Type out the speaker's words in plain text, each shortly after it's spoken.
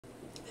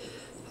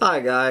Hi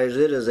guys,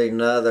 it is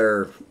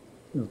another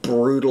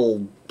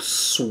brutal,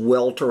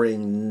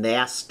 sweltering,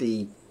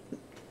 nasty,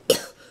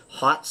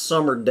 hot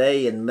summer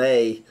day in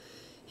May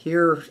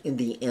here in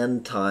the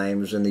end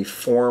times in the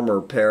former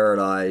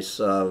paradise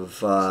of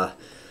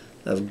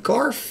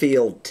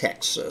Garfield,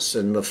 Texas.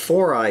 And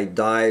before I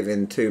dive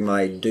into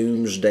my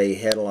doomsday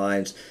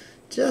headlines,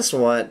 just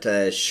want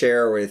to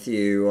share with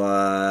you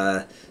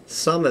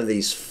some of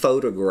these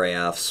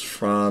photographs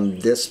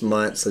from this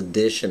month's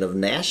edition of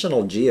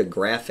National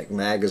Geographic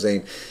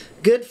magazine.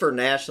 Good for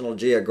National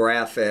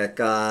Geographic,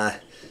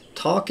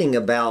 talking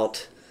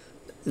about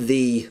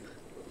the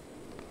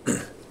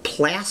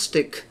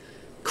plastic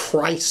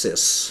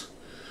crisis.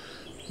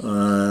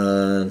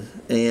 And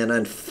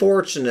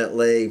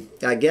unfortunately,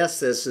 I guess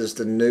this is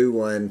the new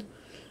one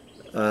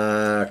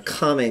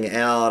coming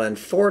out.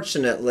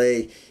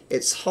 Unfortunately,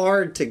 it's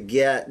hard to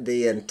get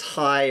the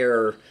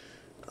entire,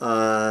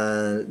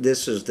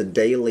 this is the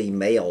Daily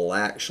Mail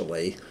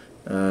actually,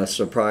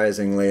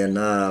 surprisingly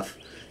enough.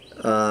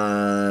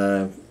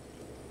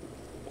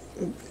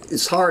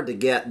 It's hard to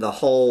get the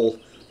whole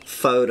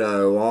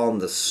photo on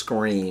the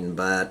screen,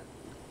 but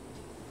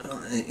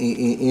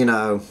you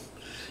know,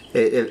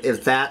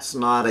 if that's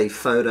not a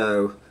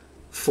photo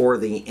for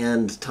the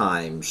end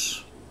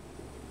times,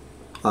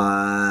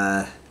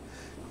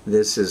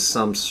 this is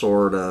some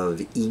sort of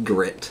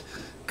egret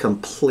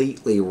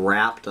completely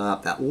wrapped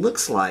up that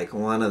looks like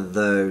one of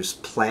those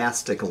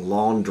plastic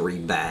laundry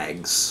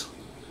bags.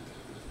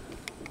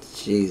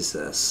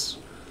 Jesus.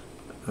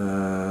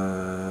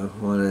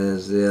 What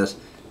is this?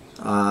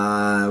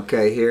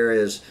 Okay, here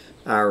is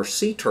our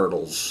sea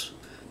turtles.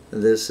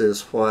 This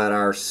is what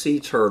our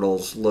sea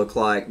turtles look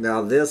like.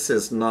 Now this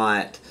is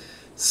not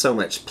so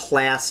much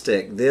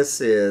plastic. This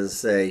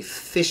is a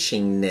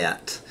fishing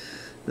net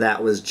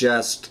that was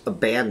just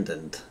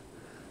abandoned.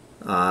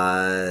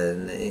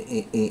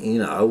 You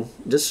know,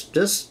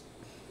 just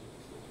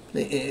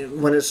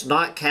when it's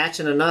not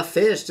catching enough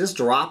fish, just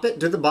drop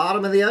it to the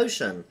bottom of the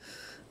ocean.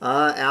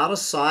 Out of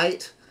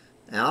sight,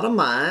 out of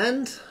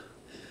mind.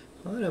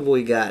 What have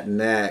we got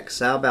next?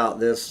 How about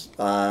this?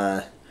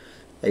 A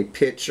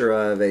picture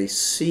of a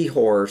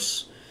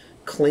seahorse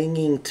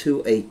clinging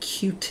to a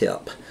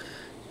Q-tip.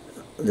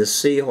 The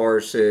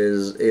seahorse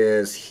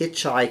is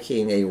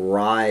hitchhiking a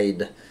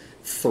ride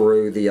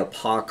through the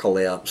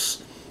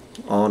apocalypse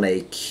on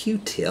a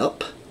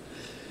Q-tip.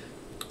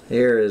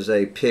 Here is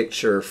a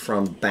picture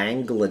from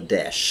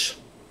Bangladesh.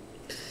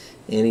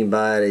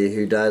 Anybody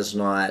who does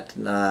not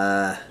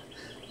know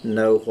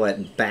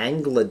what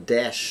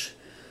Bangladesh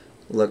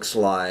looks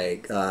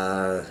like,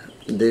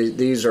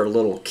 these are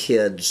little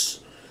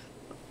kids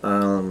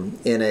in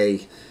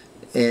a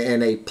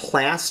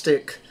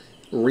plastic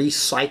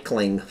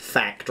recycling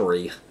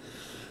factory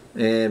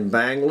in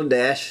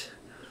Bangladesh.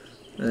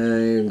 There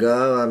you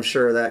go. I'm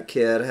sure that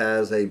kid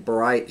has a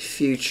bright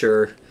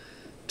future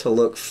to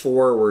look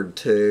forward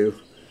to.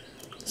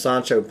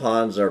 Sancho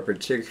Panza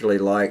particularly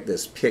like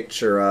this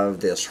picture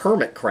of this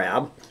hermit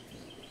crab.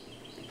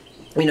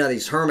 You know,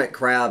 these hermit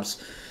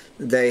crabs,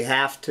 they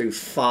have to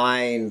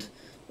find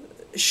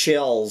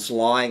shells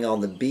lying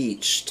on the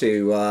beach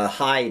to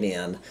hide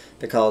in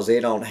because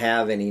they don't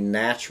have any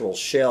natural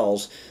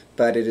shells,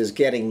 but it is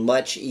getting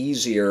much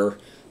easier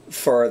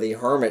for the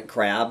hermit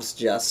crabs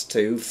just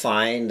to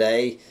find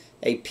a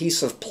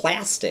piece of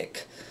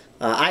plastic.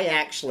 I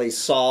actually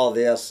saw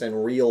this in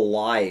real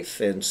life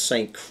in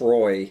St.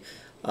 Croix,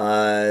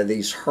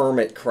 these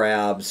hermit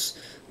crabs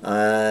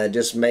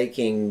just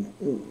making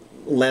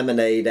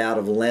lemonade out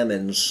of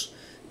lemons,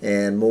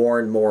 and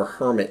more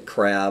hermit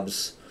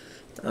crabs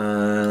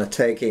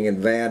taking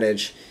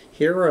advantage.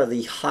 Here are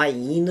the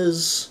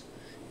hyenas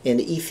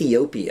in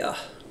Ethiopia.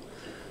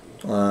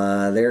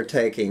 They're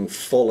taking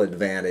full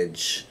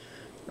advantage.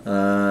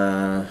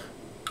 I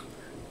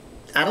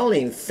don't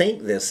even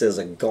think this is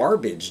a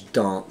garbage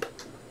dump.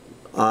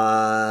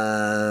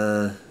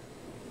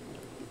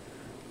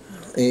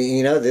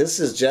 You know, this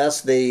is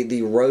just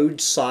the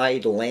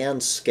roadside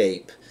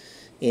landscape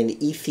in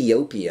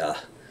Ethiopia.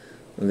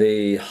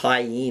 The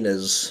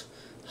hyenas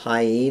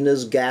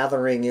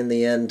gathering in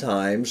the end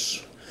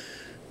times.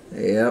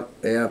 Yep.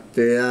 How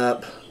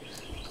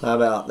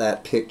about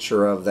that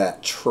picture of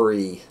that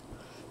tree?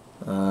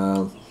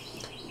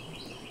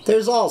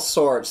 There's all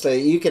sorts.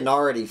 You can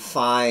already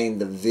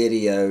find the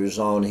videos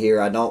on here.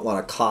 I don't want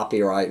a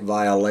copyright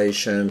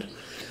violation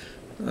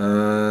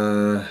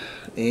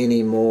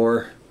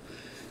anymore.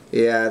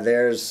 Yeah,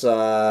 there's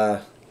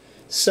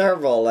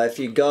several. If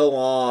you go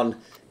on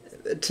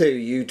to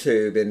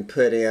YouTube and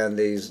put in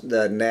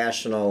the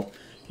National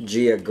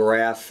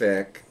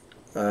Geographic,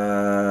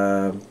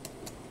 just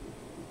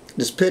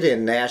put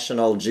in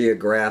National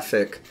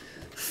Geographic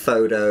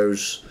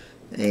photos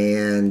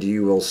and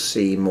you will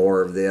see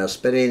more of this.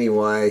 But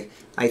anyway,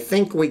 I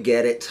think we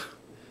get it.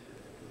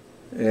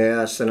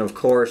 Yes, and of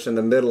course in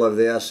the middle of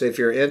this, if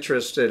you're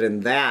interested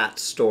in that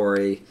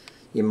story,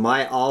 you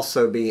might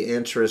also be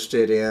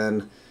interested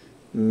in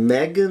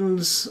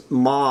Meghan's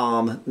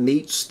mom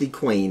meets the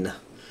Queen.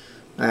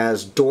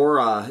 as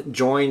Dora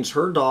joins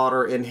her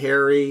daughter and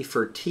Harry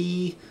for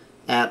tea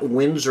at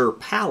Windsor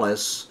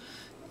Palace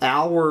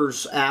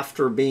hours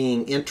after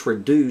being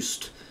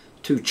introduced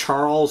to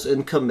Charles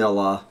and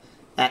Camilla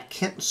at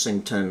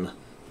Kensington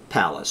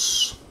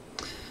Palace.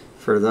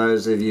 For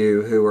those of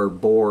you who are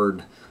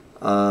bored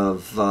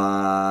of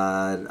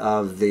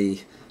the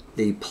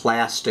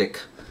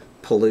plastic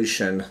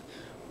pollution,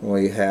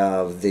 we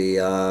have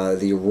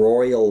the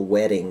royal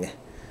wedding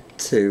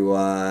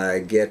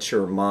to get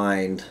your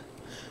mind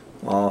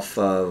off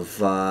of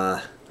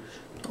the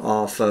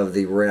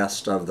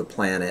rest of the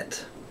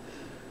planet.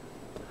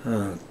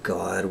 Oh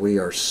God, we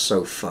are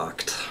so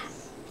fucked.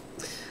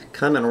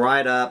 Coming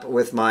right up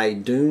with my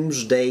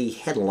doomsday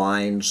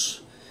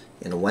headlines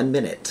in 1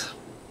 minute.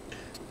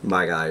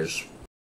 Bye guys.